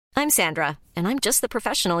I'm Sandra, and I'm just the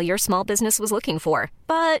professional your small business was looking for.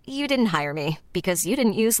 But you didn't hire me because you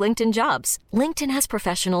didn't use LinkedIn Jobs. LinkedIn has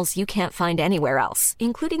professionals you can't find anywhere else,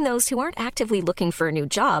 including those who aren't actively looking for a new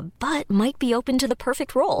job, but might be open to the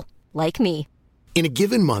perfect role, like me. In a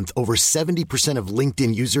given month, over 70% of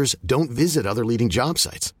LinkedIn users don't visit other leading job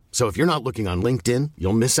sites. So if you're not looking on LinkedIn,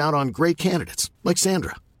 you'll miss out on great candidates like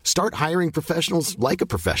Sandra. Start hiring professionals like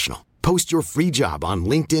a professional. Post your free job on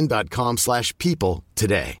linkedin.com/people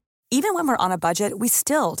today. Even when we're on a budget, we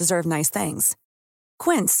still deserve nice things.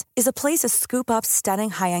 Quince is a place to scoop up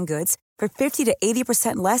stunning high-end goods for 50 to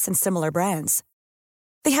 80% less than similar brands.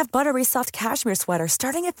 They have buttery soft cashmere sweaters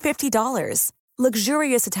starting at $50,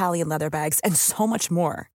 luxurious Italian leather bags, and so much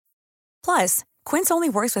more. Plus, Quince only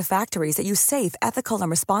works with factories that use safe, ethical,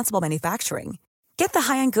 and responsible manufacturing. Get the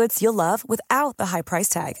high-end goods you'll love without the high price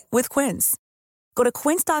tag with Quince. Go to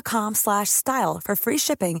quince.com/style for free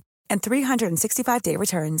shipping and 365-day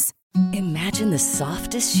returns. Imagine the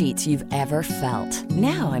softest sheets you've ever felt.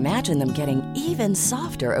 Now imagine them getting even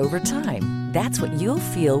softer over time. That's what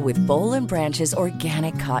you'll feel with Boll & Branch's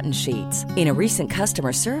organic cotton sheets. In a recent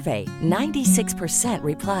customer survey, 96%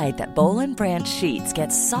 replied that Boll & Branch sheets get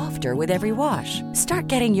softer with every wash.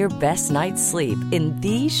 Start getting your best night's sleep in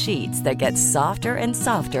these sheets that get softer and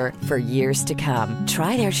softer for years to come.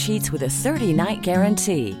 Try their sheets with a 30-night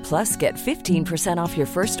guarantee. Plus, get 15% off your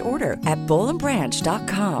first order at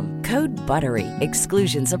bollandbranch.com. Code BUTTERY.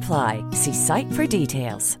 Exclusions apply. See site for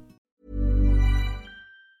details.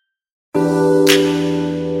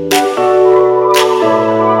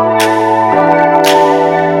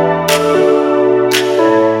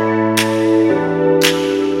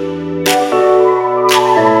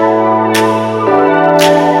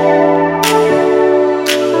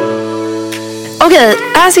 Okej,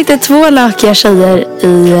 här sitter 2 lökiga tjejer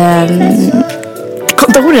i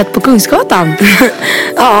kontoret på Kungsgatan.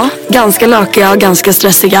 Ja, ganska lökiga och ganska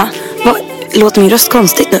stressiga. Låter min röst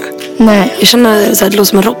konstigt nu? Nej. Jag känner att det låter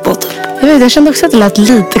som en robot. Jag kände också att det lät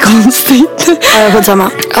lite konstigt. Ja,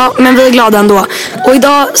 skitsamma. Ja, men vi är glada ändå. Och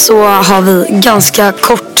idag så har vi ganska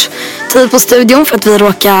kort tid på studion för att vi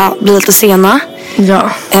råkar bli lite sena.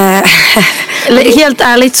 Ja. Helt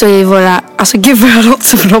ärligt så är våra... Alltså gud vad jag låter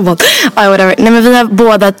som en robot. Whatever. Nej, men vi har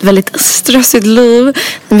båda ett väldigt stressigt liv.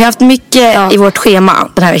 Vi har haft mycket i vårt schema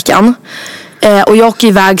den här veckan. Och jag åker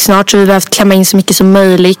iväg snart så vi har behövt klämma in så mycket som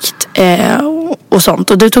möjligt. Och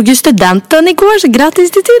sånt. Och du tog ju studenten igår, så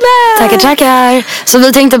grattis till det! Tackar. Så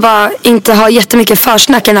vi tänkte bara inte ha jättemycket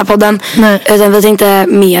försnack i den här podden. Nej. Utan vi tänkte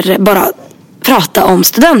mer bara prata om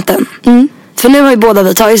studenten. För nu har ju båda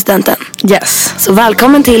vi tagit studenten. Yes. Så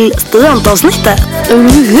välkommen till studentavsnittet.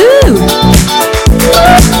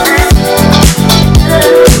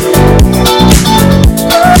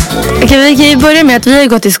 Okej, vi kan ju börja med att vi har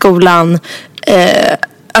gått i skolan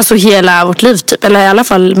alltså hela vårt liv typ. Eller i alla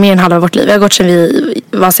fall mer än halva vårt liv. Vi har gått sedan vi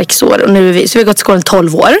var 6 år. Och nu är så vi har gått i skolan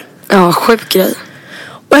 12 år. Ja, sjuk grej.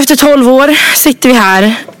 Och efter 12 år sitter vi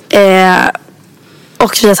här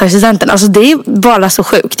och vi har tagit studenten. Alltså det är bara så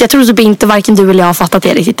sjukt. Jag tror typ inte varken du eller jag har fattat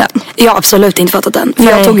det riktigt än. Jag har absolut inte fattat den. För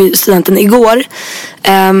jag tog ju studenten igår.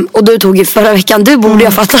 Och du tog ju förra veckan. Du borde ju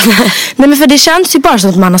ha fattat det. Nej, men för det känns ju bara som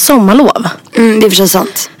att man har sommarlov. Det är för sig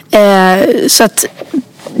sant. Så att,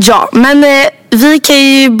 ja. Men vi kan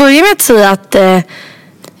ju börja med att säga att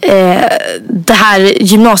det här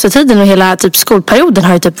gymnasietiden och hela typ skolperioden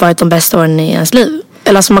har ju typ varit de bästa åren i ens liv.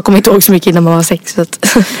 Eller alltså man kommer inte ihåg så mycket innan man var 6. Så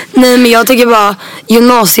att Nej, men jag tycker bara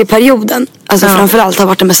gymnasieperioden, alltså framförallt har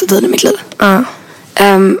varit den bästa tiden i mitt liv.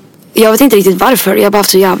 Jag vet inte riktigt varför. Jag har bara haft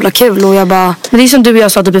så jävla kul och jag bara... Men det är som du och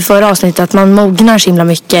jag sa typ i förra avsnittet, att man mognar så himla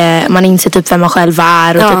mycket. Man inser typ vem man själv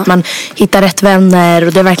är och typ man hittar rätt vänner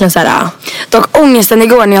och det är verkligen så här. Dock ångesten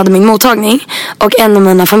igår när jag hade min mottagning och en av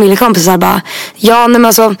mina familjekompisar bara, ja, men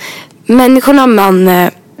alltså människorna man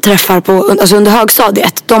träffar på, alltså under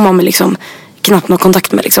högstadiet, de har man liksom knappt någon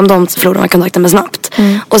kontakt med liksom. De förlorar man kontakten med snabbt.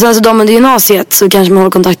 Och sen så de under gymnasiet så kanske man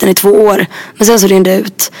håller kontakten i 2 år. Men sen så rinner det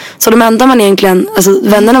ut. Så de enda man egentligen, alltså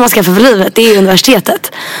vännerna man skaffar för livet, det är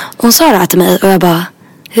universitetet. Och hon sa det här till mig och jag bara,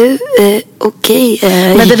 okej.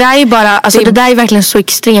 Men det där är bara, alltså det där är verkligen så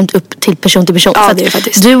extremt upp till person till person. Ja, för det är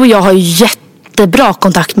faktiskt. Du och jag har ju jättebra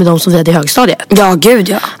kontakt med de som vi hade i högstadiet. Ja, gud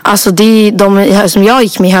ja. Alltså det är de som jag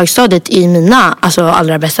gick med i högstadiet i mina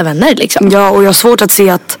allra bästa vänner liksom. Ja, och jag har svårt att se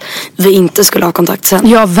att vi inte skulle ha kontakt sen.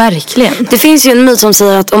 Ja, verkligen. Det finns ju en myt som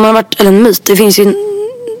säger att om man har varit, eller en myt, det finns ju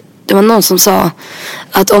det var någon som sa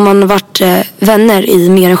att om man har varit vänner i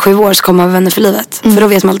mer än 7 år så kommer man vara vänner för livet. För då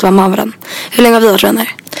vet man alltid vad man har varandra. Hur länge har vi varit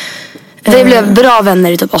vänner? Vi blev bra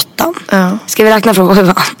vänner i typ 8. Ska vi räkna från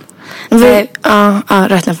 7?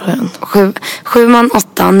 Räkna från 7,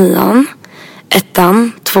 8, 9.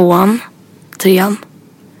 1:an, 2:an, 3:an.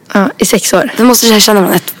 Ja, i 6 år. Vi måste känna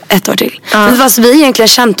varandra ett år till. Ja. Men fast vi egentligen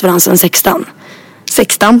känt varandra sedan 16.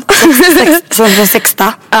 16. Så från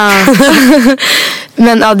 16. Ja.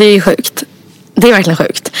 Men ja, det är ju sjukt. Det är verkligen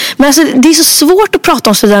sjukt. Men alltså, det är så svårt att prata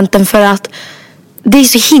om studenten för att det är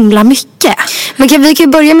så himla mycket. Men vi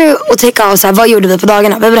kan börja med att täcka av så här, vad gjorde vi på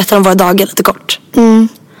dagarna? Vi berättar om våra dagar lite kort.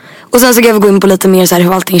 Och sen så kan vi gå in på lite mer så här,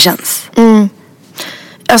 hur allting känns.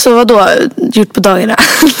 Alltså vadå gjort på dagarna?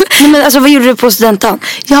 Nej, men alltså vad gjorde du på studenten?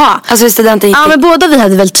 Ja, Alltså studenten gick men båda vi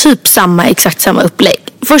hade väl typ exakt samma upplägg.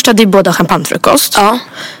 Först hade vi båda champagnefrukost. Ja.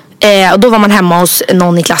 Och då var man hemma hos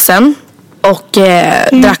någon i klassen. Och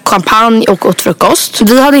drack champagne och åt frukost.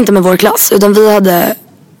 Vi hade inte med vår klass, utan vi hade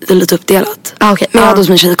det lite uppdelat. Okay. Men jag hade hos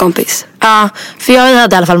min tjejkompis. Ja, för jag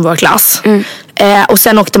hade i alla fall med vår klass. Och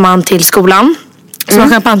sen åkte man till skolan. Så var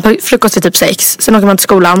champagnefrukost till typ 6. Sen åkte man till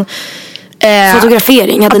skolan.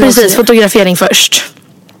 Fotografering hade ni precis, fotografering först.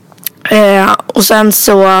 Och sen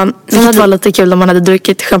så det var lite kul när man hade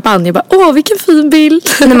druckit champagne. Jag bara, åh vilken fin bild.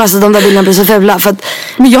 Nej, men alltså de där bilderna blev så fula för att...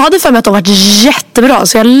 Men jag hade för mig att de varit jättebra.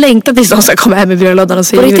 Så jag längtade tills de ska komma hem i byrålådan och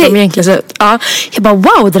se hur de egentligen ser ut. Ja. Jag bara,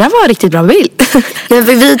 wow, det där var en riktigt bra bild. Nej,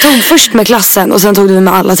 vi tog först med klassen och sen tog vi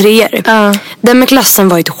med alla treor. Den med klassen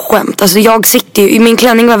var ett skämt. Alltså jag sitter ju, min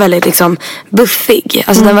klänning var väldigt liksom buffig.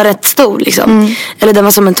 Alltså den var rätt stor liksom. Eller den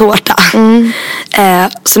var som en tårta.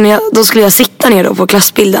 Så då skulle jag sitta ner då på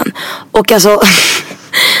klassbilden. Och alltså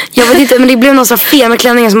jag vet inte, men det blev något så fel med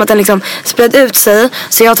klänningen, som att den liksom spred ut sig.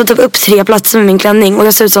 Så jag tog typ upp 3 platser med min klänning. Och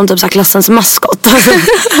jag ser ut som typ så här klassens maskot.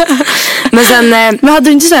 Men sen men hade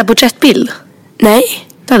du inte så här porträttbild? Nej.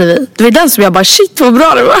 Det hade vi. Det var den som jag bara, shit vad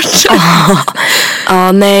bra det var.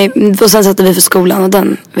 Ja, nej. Och sen satte vi för skolan och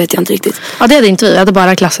den vet jag inte riktigt. Ja, det hade inte vi. Jag hade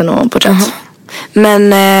bara klassen och porträtt. Men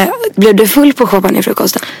blev du full på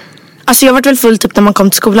champagnefrukosten? Alltså jag var väl full typ när man kom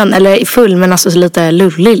till skolan. Eller full, men alltså lite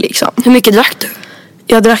lullig liksom. Hur mycket drack du?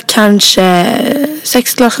 Jag drack kanske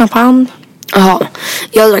 6 glas champagne. Jaha,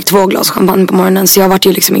 jag drack 2 glas champagne på morgonen. Så jag var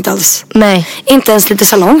ju liksom inte alls... Nej. Inte ens lite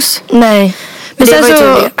salongs. Nej. Men sen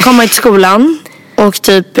så kom jag till skolan. Och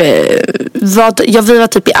typ vi var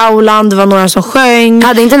typ i aulan. Det var några som sjöng.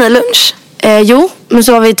 Hade inte ni lunch? Jo, men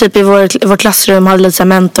så var vi typ i vår klassrum. Hade lite så här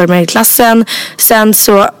mentor med i klassen. Sen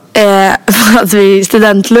så hade vi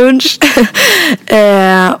studentlunch.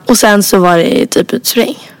 Och sen så var det typ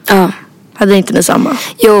utspring. Ja. Hade inte ni samma?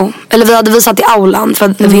 Jo, eller vi satt i aulan. För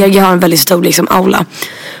att VG har en väldigt stor liksom aula.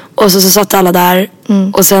 Och så satt alla där.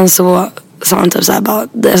 Och sen så sa han typ såhär bara,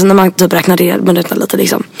 alltså när man typ räknar minuterna lite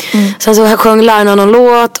liksom. Sen så sjöng lärarna någon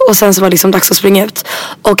låt. Och sen så var det liksom dags att springa ut.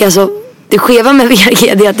 Och alltså det skeva med VG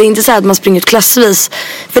är att det är inte så att man springer ut klassvis.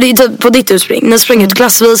 För det är typ på ditt utspring. Ni springer ut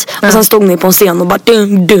klassvis och sen stod ni på en scen och bara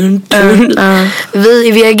dun. Vi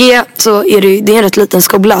i VG så är det är en rätt liten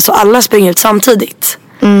skola. Så alla springer ut samtidigt.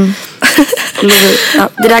 Ja,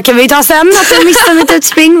 det där kan vi ta sen, att jag missade mitt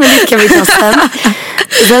utspring. Men det kan vi ta sen.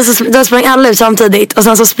 Sen så då sprang alla ut samtidigt. Och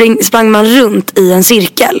sen så sprang man runt i en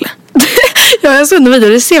cirkel. Ja, jag såg en video.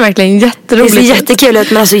 Det ser verkligen jätteroligt ut. Det ser jättekul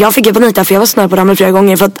ut. Men alltså jag fick panik där, för jag var snöd på ramla flera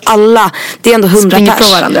gånger. För att alla, det är ändå 100 springer pers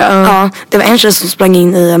på varandra. Ja, det var en tjej som sprang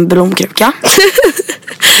in i en blomkruka.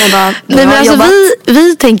 Nej, men alltså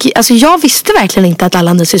vi tänker, alltså jag visste verkligen inte att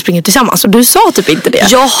alla ni skulle springa ut tillsammans. Och du sa typ inte det.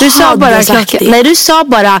 Du sa bara du sa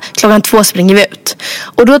bara klockan 2 springer vi ut.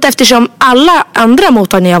 Och då eftersom alla andra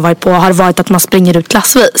mottagningar jag varit på har varit att man springer ut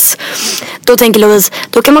klassvis. Då tänker Louise,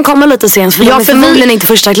 då kan man komma lite sent. För de är förmodligen inte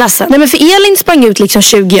första klassen. Nej, men för Elin sprang ut liksom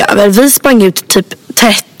 20 över. Vi sprang ut typ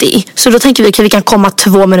 30. Så då tänker vi att vi kan komma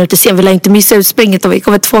 2 minuter sent. Vi lär inte missa utspringet om vi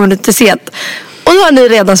kommer 2 minuter sent. Och då har ni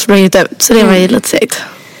redan sprungit ut. Så det var ju lite segt.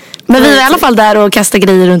 Men vi var i alla fall där och kastade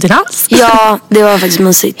grejer runt din hals. Ja, det var faktiskt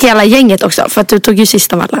mysigt. Hela gänget också, för att du tog ju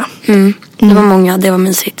sist av alla. Det var många, det var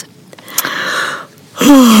mysigt.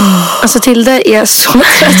 Alltså Tilde är så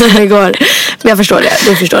trött igår. Men jag förstår det,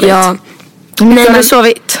 du förstår det. Ja. Nej, har du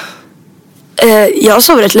sovit? Jag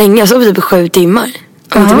sov rätt länge, jag sov typ 7 timmar.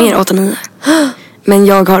 Om inte mer, 8-9. Men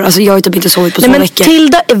jag har typ inte sovit på 2 veckor.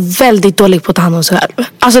 Tilda är väldigt dålig på att ta hand om sig själv.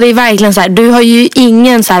 Alltså det är verkligen så här, du har ju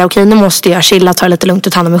ingen så här, okej, nu måste jag chilla, ta det lite lugnt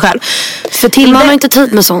och ta hand om mig själv. För Tilda, man har inte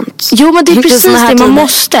tid med sånt. Jo, men det är precis det man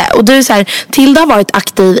måste. Och du är så här, Tilda har varit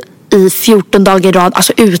aktiv i 14 dagar i rad,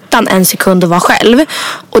 alltså utan en sekund att vara själv.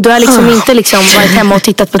 Och du har liksom inte liksom varit hemma och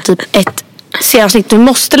tittat på typ ett seriavsnitt. Du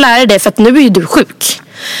måste lära dig, för att nu är ju du sjuk.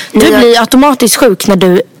 Du blir automatiskt sjuk när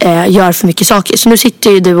du gör för mycket saker. Så nu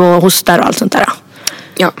sitter ju du och hostar och allt sånt där.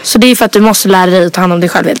 Ja. Så det är för att du måste lära dig att ta hand om dig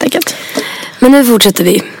själv helt enkelt. Men nu fortsätter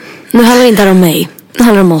vi. Nu handlar det inte om mig. Nu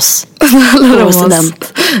handlar det om oss.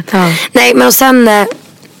 Ja. Nej, men och sen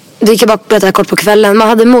vi kan bara berätta kort på kvällen. Man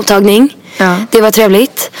hade mottagning. Det var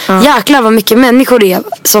trevligt. Jäklar vad mycket människor det är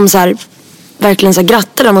som så här, verkligen så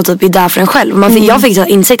grattar dem och typ är där för en själv. Jag fick så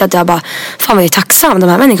insikt att jag bara, fan vad jag är tacksam de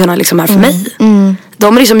här människorna liksom är för mig.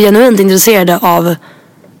 De är liksom genuint intresserade av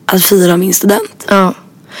att fira min student.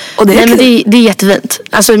 Och det är, men det är jättefint.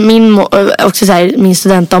 Alltså också så här, min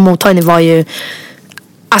student och mottagning var ju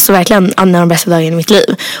alltså verkligen en av de bästa dagarna i mitt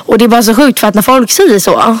liv. Och det är bara så sjukt för att när folk säger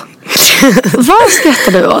så vad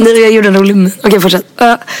skrattar du åt? Nej, jag gjorde en rolig min. Okej, fortsätt.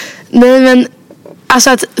 Nej men alltså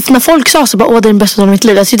att när folk sa så bara, det är den bästa dagen i mitt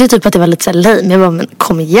liv. Jag tyckte typ att det var lite så lame. Jag bara, men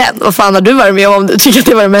kom igen. Vad fan har du varit med om du tycker att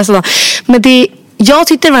det var den bästa dagen? Men jag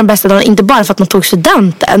tyckte det var den bästa dagen, inte bara för att man tog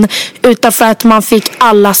studenten, utan för att man fick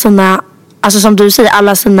alla sina, alltså som du säger,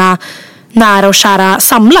 alla sina nära och kära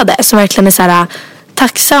samlade som verkligen är så här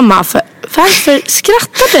tacksamma för. Varför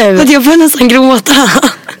skrattar du? Att jag börjar nästan gråta.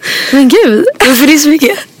 Men gud. Varför det är så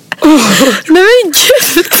mycket? Nej men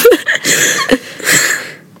gud.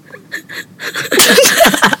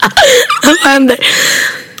 Vad händer?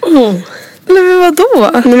 Nej men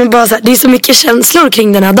vadå? Nej, men bara så här, det är så mycket känslor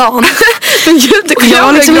kring den här dagen. Men gud, jag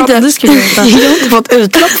har liksom inte fått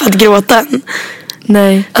utlopp för att gråta än.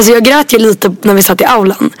 Nej. Alltså jag grät ju lite när vi satt i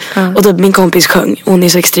aulan. Och typ min kompis sjöng. Hon är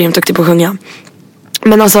så extremt duktig på att sjunga.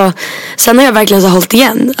 Men alltså, sen har jag verkligen så hållit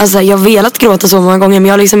igen. Alltså jag har velat gråta så många gånger, men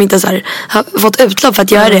jag har liksom inte så här, har fått utlopp för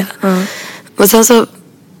att göra det. Och sen så,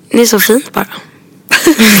 det är så fint bara.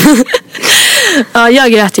 Ja,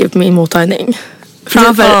 jag grät ju på min mottagning.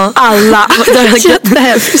 Framför alla.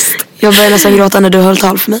 Jättehemskt. Jag började nästan gråta när du höll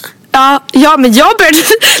tal för mig. Ja, men jag började.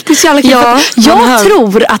 Det är så jävla kul. Jag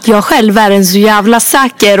tror att jag själv är en så jävla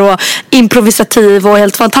säker och improvisativ och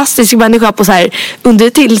helt fantastisk människa på så här under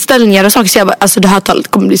tillställningar och saker. Så jag bara, alltså det här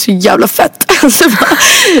talet kommer bli så jävla fett. Så bara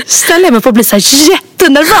ställer jag mig på att bli så här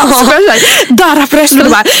jättenervös. Så bara darrar på rösten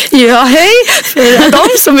och bara, ja hej, de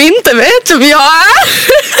som inte vet vem jag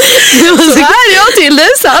är. Så är jag till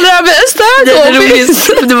dess allra bästa kompis.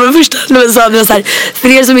 Det var det första du sa, det var så här, för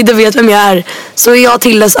er som inte vet vem jag är, så är jag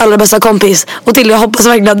Tildes allra bästa kompis. Och Tilde, jag hoppas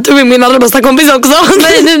verkligen att du är min allra bästa kompis också.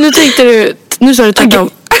 Nej, nu tänkte du, nu sa du tvärtom.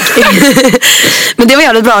 Men det var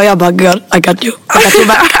jävligt bra. Jag bara, girl, I got you. I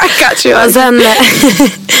got you. Och sen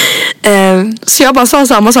så jag bara sa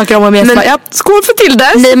samma saker om mig. Men skål för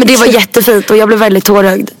Tilde. Nej, men det var jättefint och jag blev väldigt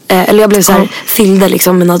tårögd. Eller jag blev så här fyllde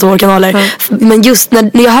liksom mina tårkanaler. Men just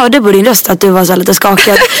när jag hörde på din röst att du var så här lite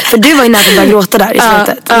skakad. För du var ju nästan bara gråta där i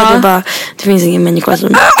slutet. Det bara, det finns ingen människa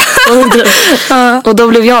som och då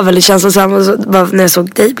blev jag väldigt känslosam. Och så, bara, när jag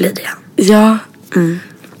såg dig blir det. Ja.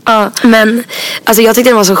 Men alltså jag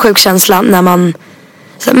tyckte det var så sjuk känsla när man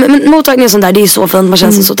men mottagningen och sånt där, det är så fint. Man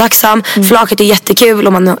känns så tacksam. Flaket är jättekul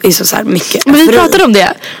och man är så här mycket. Men vi pratade om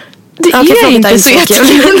det. Det är inte så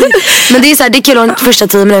jättekul. Men det är så här, det är kul de första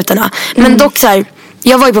 10 minuterna. Men dock så här,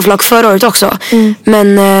 jag var ju på flak förra året också.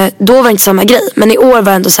 Men då var det inte samma grej. Men i år var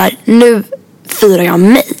det ändå så här, nu firar jag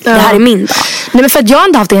mig. Det här är min dag. Nej, men för att jag har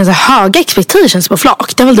inte haft en så höga expectations på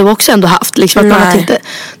flak. Det har väl du också ändå haft liksom, att man har inte.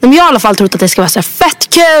 Men jag har i alla fall trott att det ska vara så här fett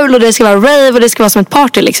kul. Och det ska vara rave och det ska vara som ett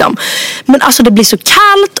party liksom. Men alltså det blir så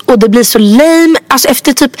kallt och det blir så lame. Alltså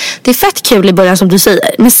efter typ, det är fett kul i början som du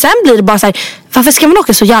säger. Men sen blir det bara så här, varför ska man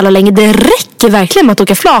åka så jävla länge? Det räcker verkligen med att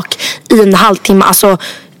åka flak i en halvtimme. Alltså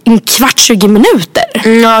en kvart, 20 minuter.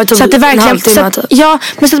 Så att det verkligen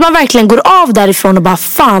men så att man verkligen går av därifrån och bara,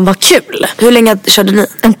 fan vad kul. Hur länge körde ni?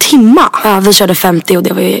 En timme. Ja, vi körde 50 och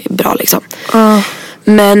det var ju bra liksom.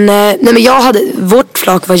 Men vårt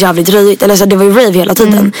flak var jävligt röjigt. Eller så det var ju rave hela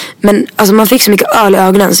tiden. Men alltså man fick så mycket öl i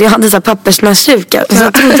ögonen. Så jag hade så här pappersnäsdukar. Så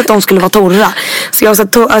jag trodde att de skulle vara torra. Så jag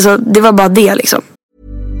alltså det var bara det liksom.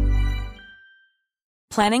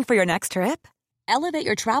 Planning for your next trip? Elevate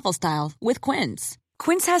your travel style with Quince.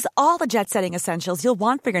 Quince has all the jet-setting essentials you'll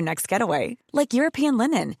want for your next getaway. Like European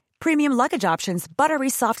linen, premium luggage options, buttery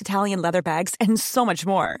soft Italian leather bags, and so much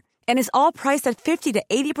more. And is all priced at 50 to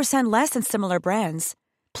 80% less than similar brands.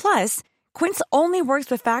 Plus, Quince only works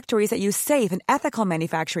with factories that use safe and ethical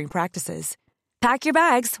manufacturing practices. Pack your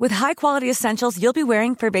bags with high-quality essentials you'll be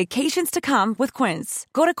wearing for vacations to come with Quince.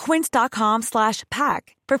 Go to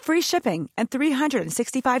quince.com/pack for free shipping and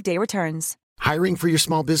 365-day returns. Hiring for your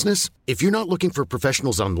small business? If you're not looking for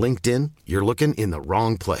professionals on LinkedIn, you're looking in the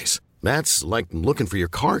wrong place. That's like looking for your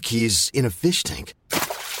car keys in a fish tank.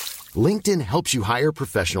 LinkedIn helps you hire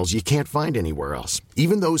professionals you can't find anywhere else,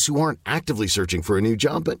 even those who aren't actively searching for a new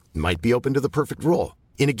job but might be open to the perfect role.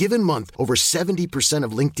 In a given month, over 70%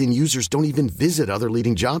 of LinkedIn users don't even visit other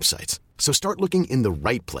leading job sites. So start looking in the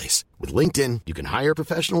right place. With LinkedIn, you can hire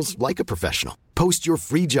professionals like a professional. Post your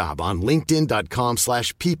free job on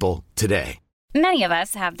linkedin.com/people today. Many of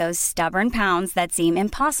us have those stubborn pounds that seem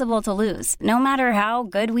impossible to lose, no matter how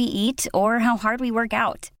good we eat or how hard we work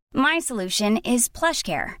out. My solution is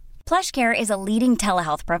PlushCare. PlushCare is a leading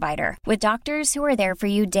telehealth provider with doctors who are there for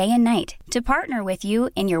you day and night to partner with you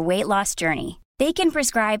in your weight loss journey. They can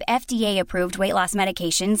prescribe FDA-approved weight loss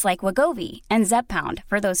medications like Wegovy and Zepbound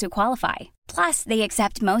for those who qualify. Plus, they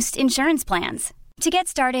accept most insurance plans. To get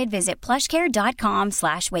started, visit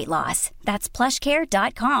plushcare.com/weightloss. That's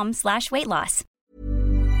plushcare.com/weightloss.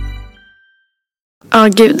 Ja,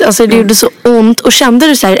 gud, alltså det gjorde så ont. Och kände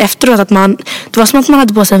du så här efteråt att det var som att man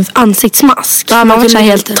hade på sig en ansiktsmask. Ja, man var så här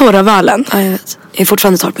helt torr av ölen. Ja, jag vet. Jag är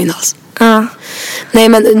fortfarande torr på min hals. Ja. Nej,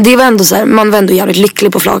 men det var ändå så här, man var ändå jävligt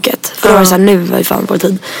lycklig på flaket. För då var det så här, nu var ju fan på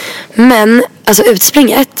tid. Men, alltså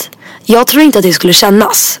utspringet, jag tror inte att det skulle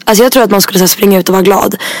kännas. Alltså jag tror att man skulle så här, springa ut och vara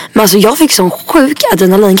glad. Men alltså jag fick sån sjuk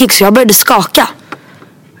adrenalinkick så jag började skaka.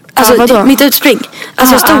 Alltså mitt utspring.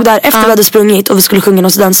 Alltså jag stod där efter vi hade sprungit och vi skulle sjunga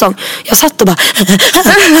någon studentsång. Jag satt och bara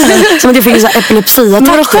som att jag fick en sån här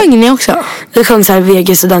epilepsiattack. Men sjöng ni också? Vi sjöng så här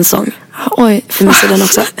VG studentsång. Oj, för missade den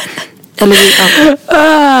också. Eller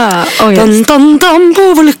vi dam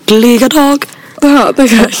på vår lyckliga dag. Ja, det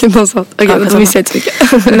kan jag något sånt. Okej, då missade jag inte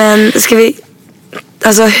mycket. Men ska vi,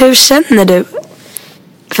 alltså hur känner du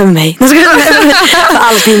för mig? För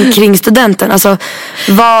allting kring studenten. Alltså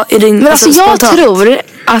vad är din... Men alltså jag tror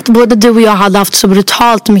att både du och jag hade haft så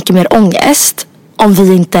brutalt mycket mer ångest om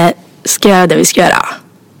vi inte ska göra det vi ska göra.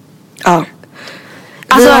 Ja.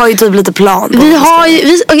 Alltså, vi har ju typ lite plan.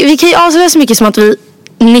 Vi kan ju avslöja så mycket som att vi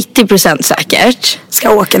 90% säkert ska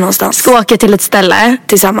åka någonstans. Ska åka till ett ställe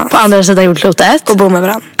tillsammans på andra sidan jordklotet och bo med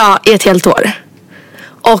varandra. Ja, i ett helt år.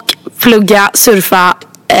 Och plugga, surfa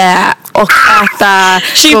och äta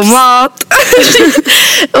god mat.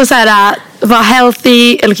 Och så här vara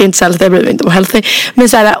healthy. Eller kan inte säga att jag bryr mig inte om healthy. Men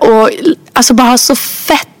så här, och alltså bara ha så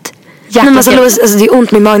fett. Men alltså, det är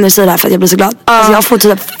ont med magen när du säger det här för att jag blir så glad. Alltså jag får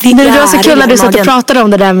typ det var så kul när du satt och pratade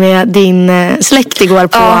om det där med din släkt igår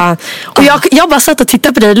på och jag bara satt och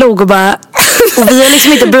tittade på dig och log och bara och vi har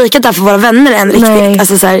liksom inte breakat där för våra vänner än riktigt.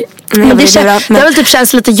 Alltså så här, men det har väl typ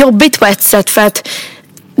känns lite jobbigt på ett sätt för att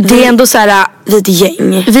det är ändå så här,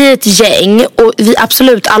 vi är ett gäng och vi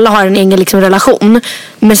absolut alla har en egen liksom relation.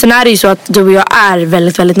 Men sen är det ju så att du och jag är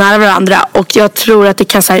väldigt, väldigt nära varandra. Och jag tror att det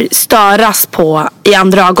kan så här störas på i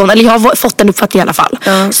andra ögon. Eller jag har fått en uppfattning i alla fall.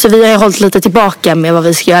 Så vi har ju hållit lite tillbaka med vad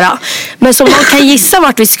vi ska göra. Men som man kan gissa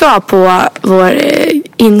vart vi ska på vår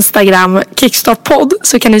Instagram Kickstart-podd,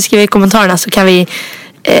 så kan ni skriva i kommentarerna så kan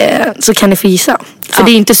ni få gissa. För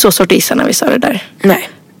det är inte så svårt att gissa när vi sa det där. Nej.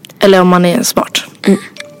 Eller om man är smart.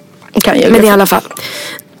 Men i alla fall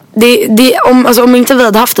om inte vi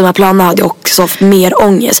hade haft de här planerna hade jag också haft mer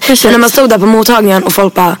ångest. Men när man stod där på mottagningen och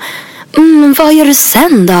folk bara vad gör du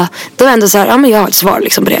sen då? Då är det ändå så här, ja men jag har ett svar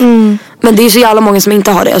liksom på det. Men det är ju så jävla många som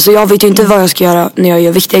inte har det. Alltså jag vet ju inte vad jag ska göra när jag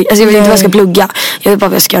gör viktiga. Alltså jag vet inte vad jag ska plugga. Jag vet bara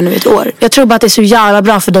vad jag ska göra nu i ett år. Jag tror bara att det är så jävla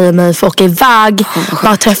bra för dig och mig för att åka iväg.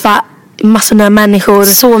 Bara träffa massor av människor.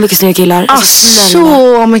 Så mycket snygga killar.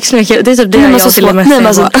 Så mycket snygga killar. Det är typ det jag till och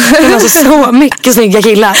med så mycket snygga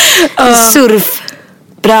killar.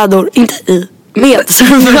 Surfbrädor. Inte i. Med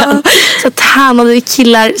surfbrädor. Så tannade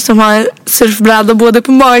killar som har surfbrädor både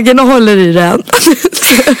på magen och håller i den.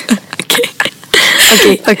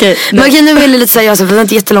 Okej. Men okej, nu är det lite seriöst för det är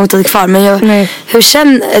inte jättelång tid kvar. Men hur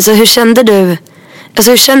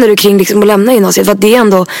känner du kring liksom att lämna gymnasiet? För att det är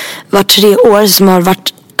ändå varit 3 år som har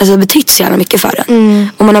varit betytt så jävla mycket för en.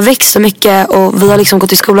 Och man har växt så mycket och vi har liksom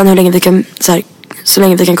gått i skolan hur länge vi kan, så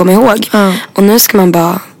länge vi kan komma ihåg. Och nu ska man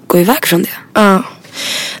bara gå iväg från det.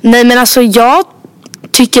 Nej men alltså jag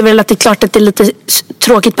tycker väl att det är klart att det är lite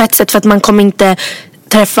tråkigt på ett sätt för att man kommer inte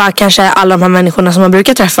träffa kanske alla de här människorna som man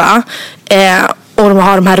brukar träffa. Och de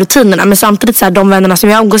har de här rutinerna. Men samtidigt så här, de vännerna som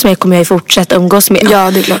jag umgås med kommer jag ju fortsätta umgås med.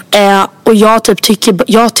 Ja, det är klart. Och jag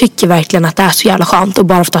tycker verkligen att det är så jävla skönt att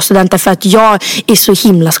bara få ta studenter. För att jag är så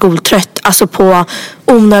himla skoltrött. Alltså på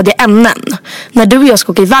onödiga ämnen. När du och jag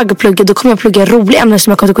ska åka iväg och plugga, då kommer jag plugga roliga ämnen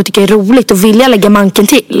som jag kommer att tycka är roligt. Och vilja lägga manken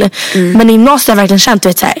till. Men i gymnasiet har jag verkligen känt,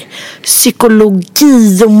 vet, så här,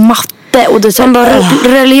 psykologi och matte. Och det, så här, bara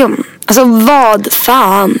religion. Alltså vad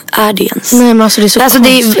fan är det ens? Nej men alltså det är så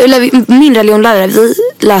min religionlärare, vi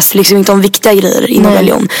läste liksom inte om viktiga grejer inom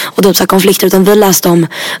religion och typ så här konflikter, utan vi läste om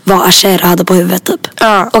vad Asherah hade på huvudet typ.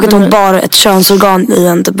 Och att hon bar ett könsorgan i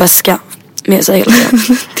en typ väska med sig hela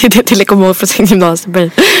tiden. Det är det till att komma ihåg från sin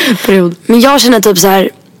gymnasieperiod. Men jag känner typ så här.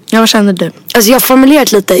 Ja, vad känner du? Alltså jag har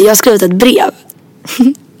formulerat lite, jag har skrivit ett brev.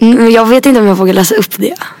 Men jag vet inte om jag får läsa upp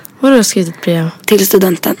det. Vad har du skrivit ett brev? Till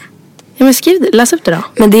studenten. Ja men skriv det, läs upp det då.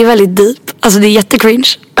 Men det är väldigt deep. Alltså det är jättecringe.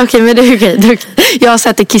 Okej, men det är okej. Jag har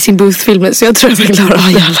sett The Kissing Booth-filmen så jag tror att jag klarar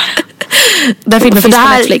av det. Den filmen finns på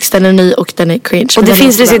Netflix, den är ny och den är cringe. Och det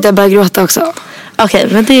finns risk att jag börjar gråta också. Okej,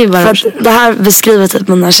 men det är bara... För att det här beskriver typ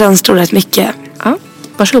mina känslor rätt mycket. Ja,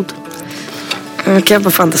 varsågod. Kan jag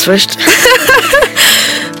bara fantas först?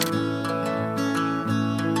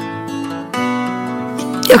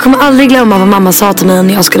 Jag kommer aldrig glömma vad mamma sa till mig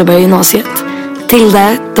när jag skulle börja gymnasiet.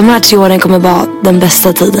 Tilde, de här 3 åren kommer vara den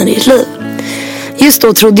bästa tiden i ditt liv. Just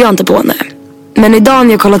då trodde jag inte på henne. Men idag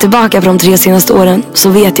när jag kollar tillbaka på de 3 senaste åren så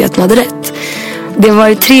vet jag att hon hade rätt. Det har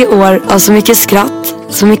varit 3 år av så mycket skratt,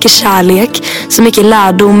 så mycket kärlek, så mycket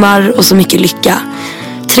lärdomar och så mycket lycka.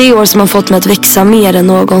 3 år som har fått mig att växa mer än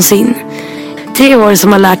någonsin. 3 år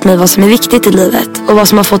som har lärt mig vad som är viktigt i livet och vad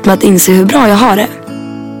som har fått mig att inse hur bra jag har det.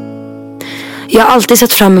 Jag har alltid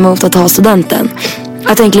sett fram emot att ta studenten.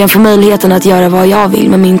 Att äntligen få möjligheten att göra vad jag vill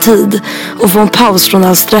med min tid och få en paus från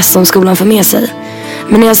all stress som skolan för med sig.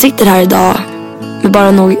 Men när jag sitter här idag med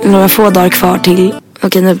bara några få dagar kvar till...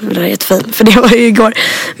 Okej, nu blir det ett fel, för det var ju igår.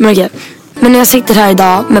 Men när jag sitter här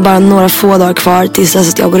idag med bara några få dagar kvar tills dess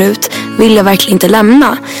att jag går ut, vill jag verkligen inte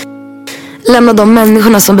lämna de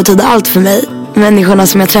människorna som betyder allt för mig. Människorna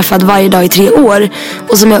som jag träffat varje dag i 3 år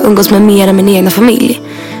och som jag umgås med mer än min egna familj.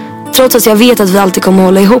 Trots att jag vet att vi alltid kommer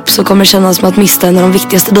hålla ihop så kommer det kännas som att mista en av de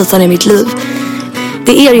viktigaste bitarna i mitt liv.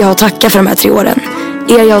 Det är jag att tacka för de här 3 åren.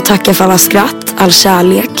 Er jag att tacka för alla skratt, all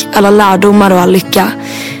kärlek, alla lärdomar och all lycka.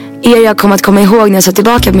 Er jag kommer att komma ihåg när jag ser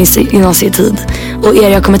tillbaka på min gymnasietid. Och er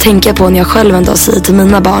jag kommer tänka på när jag själv en dag säger till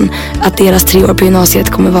mina barn att deras 3 år på gymnasiet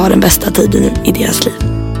kommer vara den bästa tiden i deras liv.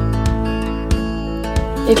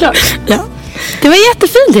 Det är klart. Ja. Det var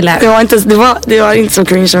jättefint till här. Det var inte så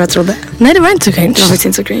cringe som jag trodde. Nej, det var inte så cringe. Det var faktiskt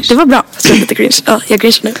inte så cringe. Det var bra. Så lite cringe. Ja, jag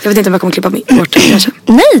cringe nu. Jag vet inte om jag kommer klippa mig bort kanske.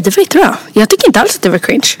 Nej, det var jättebra. Jag tycker inte alls att det var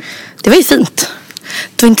cringe. Det var ju fint.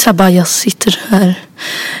 Det var inte så bara jag sitter här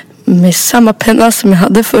med samma penna som jag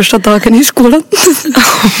hade första dagen i skolan.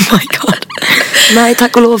 Oh my god. Nej,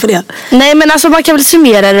 tack och lov för det. Nej, men alltså man kan väl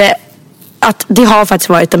summera det att det har faktiskt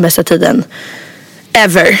varit den bästa tiden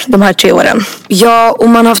ever, de här 3 åren. Ja, och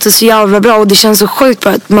man har haft det så jävla bra. Och det känns så sjukt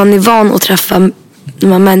bra att man är van att träffa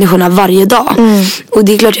de här människorna varje dag. Och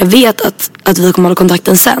det är klart jag vet att vi kommer att ha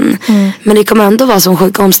kontakten sen. Men det kommer ändå vara så en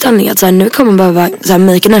sjuk omställning att så här, nu kommer man behöva så här,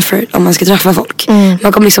 make an effort om man ska träffa folk.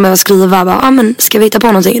 Man kommer liksom behöva skriva men ska vi hitta på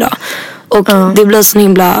någonting idag? Och det blir så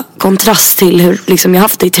himla kontrast till hur liksom, jag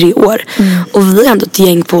haft det i 3 år. Och vi är ändå ett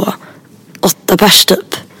gäng på 8 pers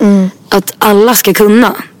typ. Att alla ska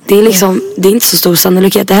kunna. Det är liksom, det är inte så stor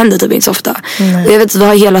sannolikhet. Det händer typ inte så ofta. Och jag vet att vi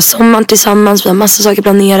har hela sommaren tillsammans. Vi har massa saker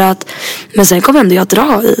planerat. Men sen kommer ändå jag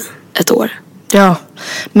dra i 1 år. Ja,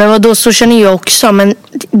 men vadå, så känner jag också. Men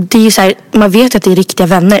det är ju så här, man vet att det är riktiga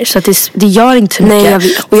vänner. Så att det gör inte så mycket. Nej, jag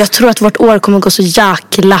vet. Och jag tror att vårt år kommer gå så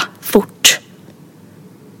jäkla fort.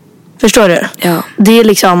 Förstår du? Ja. Det är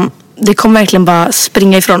liksom, det kommer verkligen bara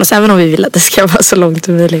springa ifrån oss. Även om vi vill att det ska vara så långt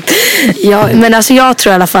som möjligt. Ja, men alltså jag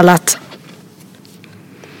tror i alla fall att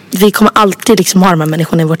vi kommer alltid liksom ha de här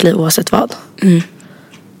människorna i vårt liv oavsett vad.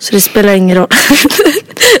 Så det spelar ingen roll.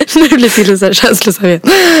 Nu blir det till så här känslosamhet.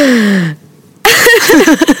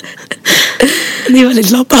 Det är väldigt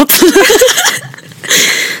laddat.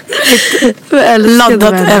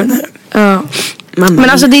 Laddat ämne. Ja. Men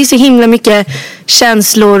alltså det är så himla mycket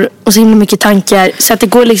känslor och så himla mycket tankar. Så att det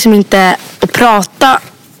går liksom inte att prata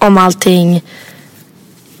om allting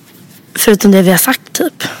förutom det vi har sagt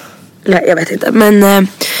typ. Nej, jag vet inte. Men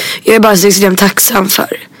jag är bara så extremt tacksam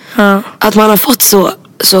för att man har fått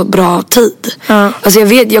så bra tid. Alltså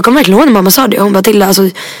jag kommer verkligen ihåg när mamma sa det. Hon bara till, alltså,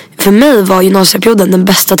 för mig var gymnasieperioden den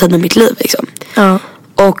bästa tiden i mitt liv liksom.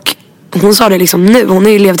 Och hon sa det liksom nu. Hon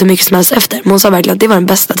har ju levt hur mycket som helst efter. Men hon sa verkligen att det var den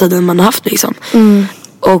bästa tiden man har haft liksom.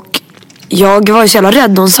 Och jag var ju så jävla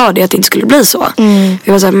rädd när hon sa det, att det inte skulle bli så.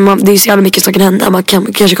 Jag var så här, det är så jävla mycket som kan hända. Man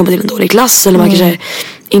kan kanske komma till en dålig klass. Eller man kanske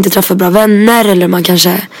inte träffar bra vänner. Eller man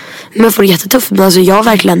kanske får det jättetufft. Men alltså jag har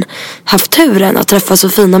verkligen haft turen att träffa så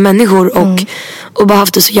fina människor. Och bara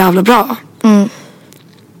haft det så jävla bra.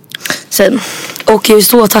 Sen. Och jag är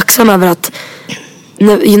så tacksam över att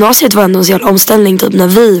gymnasiet var ändå en så jävla omställning typ, när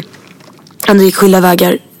vi ändå gick skilda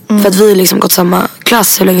vägar. För att vi liksom gått samma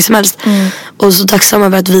klass hur länge som helst. Och så tacksam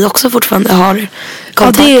över att vi också fortfarande har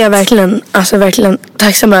kontakt. Ja, det är jag verkligen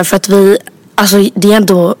tacksam över. För att vi, alltså det är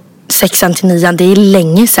ändå 6:an till 9:an, det är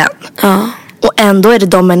länge sedan. Och ändå är det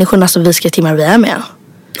de människorna som vi ska timmar vi är med.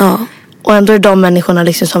 Och ändå är det de människorna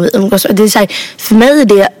liksom som vi umgås med. Det är så här, för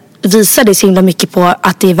mig visar det så himla mycket på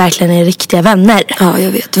att det verkligen är riktiga vänner. Ja,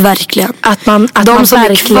 jag vet, verkligen. Att de man som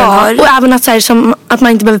är kvar. Och även att, så här, att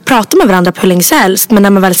man inte behöver prata med varandra på hur länge som helst. Men när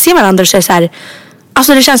man väl ser varandra så är det så här,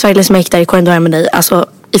 alltså det känns verkligen som jag gick där i korridoren med dig, alltså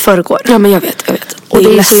i förrgår. Ja, men jag vet. Och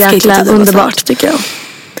det är så jäkla underbart tycker jag.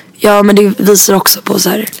 Ja, men det visar också på så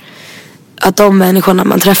här, att de människorna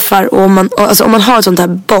man träffar och om man har ett sånt här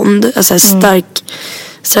bond, alltså stark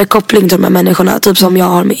så här koppling till de här människorna. Typ som jag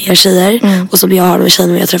har med er tjejer. Och som jag har med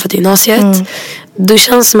tjejerna jag har träffat i gymnasiet. Det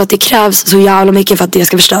känns som att det krävs så jävla mycket för att det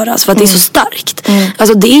ska förstöras. För att det är så starkt.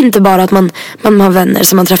 Alltså det är inte bara att man har vänner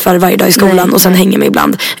som man träffar varje dag i skolan och sen hänger med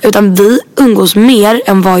ibland. Utan vi umgås mer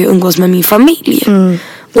än vad jag umgås med min familj.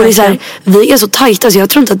 Och det är så här, vi är så tajta så jag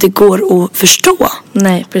tror inte att det går att förstå.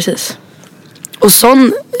 Nej, precis. Och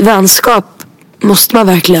sån vänskap måste man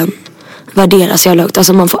verkligen värdera så jävla högt.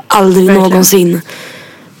 Alltså man får aldrig någonsin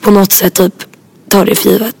på något sätt typ ta det för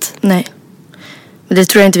givet. Nej. Men det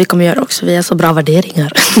tror jag inte vi kommer göra också. Vi har så bra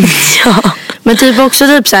värderingar. Ja. Men typ också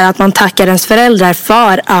typ så här att man tackar ens föräldrar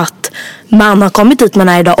för att man har kommit dit man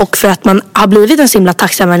är idag. Och för att man har blivit en så himla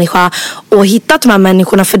tacksam människa. Och hittat de här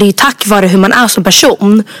människorna. För det är ju tack vare hur man är som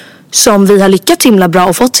person som vi har lyckats himla bra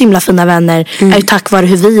och fått så himla fina vänner. Är ju tack vare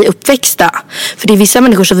hur vi är uppväxta. För det är vissa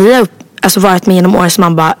människor som vi har varit med genom åren som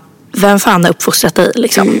man bara, vem fan har uppfostrat dig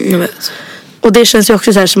liksom. Jag vet. Och det känns ju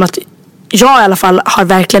också så här som att jag i alla fall har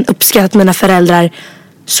verkligen uppskattat mina föräldrar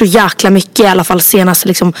så jäkla mycket i alla fall senaste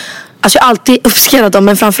liksom. Alltså jag har alltid uppskattat dem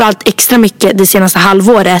men framförallt extra mycket det senaste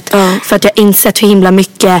halvåret. För att jag har insett hur himla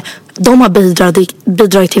mycket de har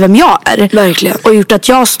bidragit till vem jag är. Verkligen. Och gjort att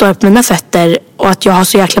jag står upp på mina fötter och att jag har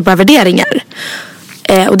så jäkla bra värderingar.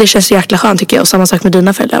 Och det känns så jäkla skönt tycker jag. Och samma sak med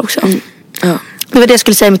dina föräldrar också. Ja. Det var det jag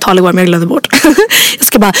skulle säga i mitt tal igår men jag glömde bort.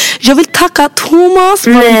 Jag vill tacka Thomas,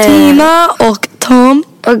 Valentina och Tom.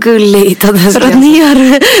 Och gulligt. För att ni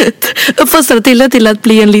har uppfostrat till att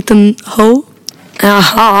bli en liten ho.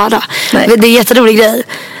 Jaha då. Det är en jätterolig grej.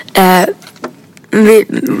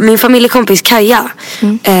 Min familjekompis Kaja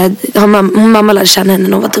mamma lärde känna henne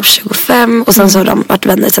när hon var typ 25. Och sen så har de varit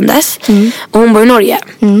vänner sedan dess. Och hon bor i Norge.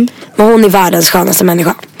 Men hon är världens skönaste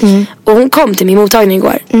människa. Och hon kom till min mottagning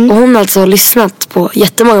igår. Och hon har alltså lyssnat på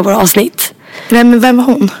jättemånga av våra avsnitt. Vem var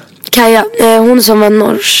hon? Kaja, hon som var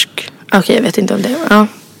norsk. Okej, jag vet inte om det. Ja,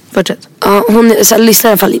 fortsätt. Ja, hon så här, lyssnar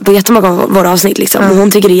i alla fall på jättemånga av våra avsnitt liksom. Och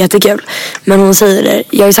hon tycker det är jättekul. Men hon säger det,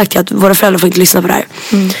 jag har ju sagt att våra föräldrar får inte lyssna på det här.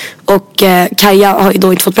 Och Kaja har ju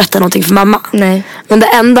då inte fått berätta någonting för mamma. Nej. Men det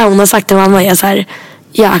enda hon har sagt till mamma är så här: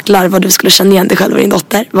 jäklar vad du skulle känna igen dig själv och din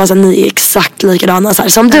dotter. Var så här, ni är exakt likadana så här.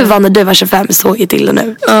 Som du var när du var 25 så är till det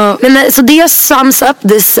nu. Men så det sums up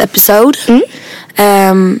this episode.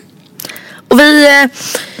 Och vi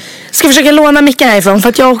ska försöka låna mickar härifrån. För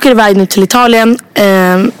att jag åker iväg nu till Italien.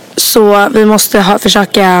 Så vi måste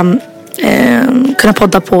försöka kunna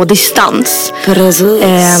podda på distans.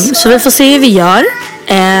 Precis. Så vi får se hur vi gör.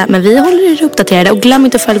 Men vi håller er uppdaterade. Och glöm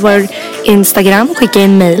inte att följa vår Instagram. Skicka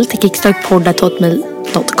en mail till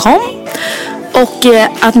kickstartpodda@hotmail.com. Och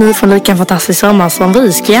att ni får lika en fantastisk sommar som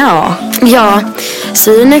vi ska ha. Ja.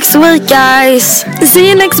 See you next week guys. See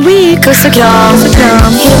you next week. Puss och kram. Puss och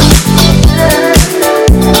kram.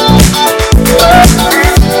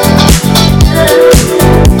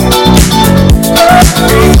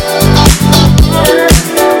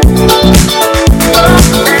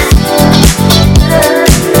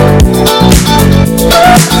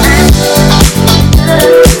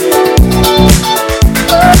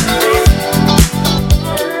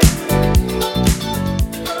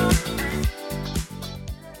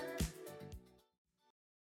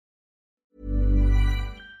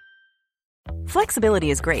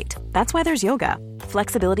 Flexibility is great. That's why there's yoga.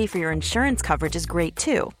 Flexibility for your insurance coverage is great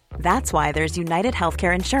too. That's why there's United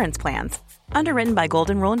Healthcare Insurance Plans. Underwritten by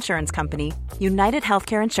Golden Rule Insurance Company, United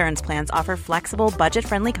Healthcare Insurance Plans offer flexible,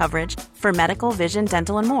 budget-friendly coverage for medical, vision,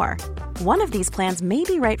 dental, and more. One of these plans may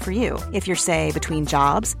be right for you if you're, say, between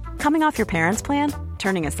jobs, coming off your parents' plan,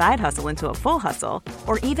 turning a side hustle into a full hustle,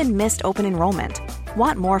 or even missed open enrollment.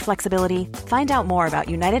 Want more flexibility? Find out more about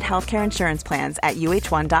United Healthcare Insurance Plans at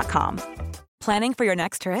uh1.com. Planning for your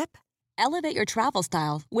next trip? Elevate your travel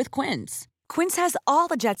style with Quince. Quince has all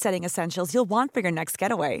the jet-setting essentials you'll want for your next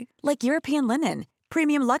getaway, like European linen,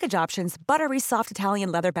 premium luggage options, buttery soft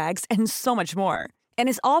Italian leather bags, and so much more. And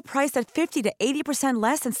is all priced at 50 to 80%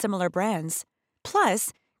 less than similar brands.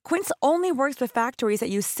 Plus, Quince only works with factories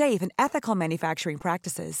that use safe and ethical manufacturing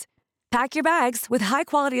practices. Pack your bags with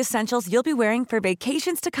high-quality essentials you'll be wearing for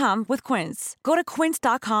vacations to come with Quince. Go to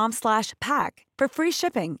quince.com/pack for free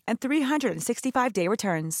shipping and 365-day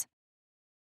returns.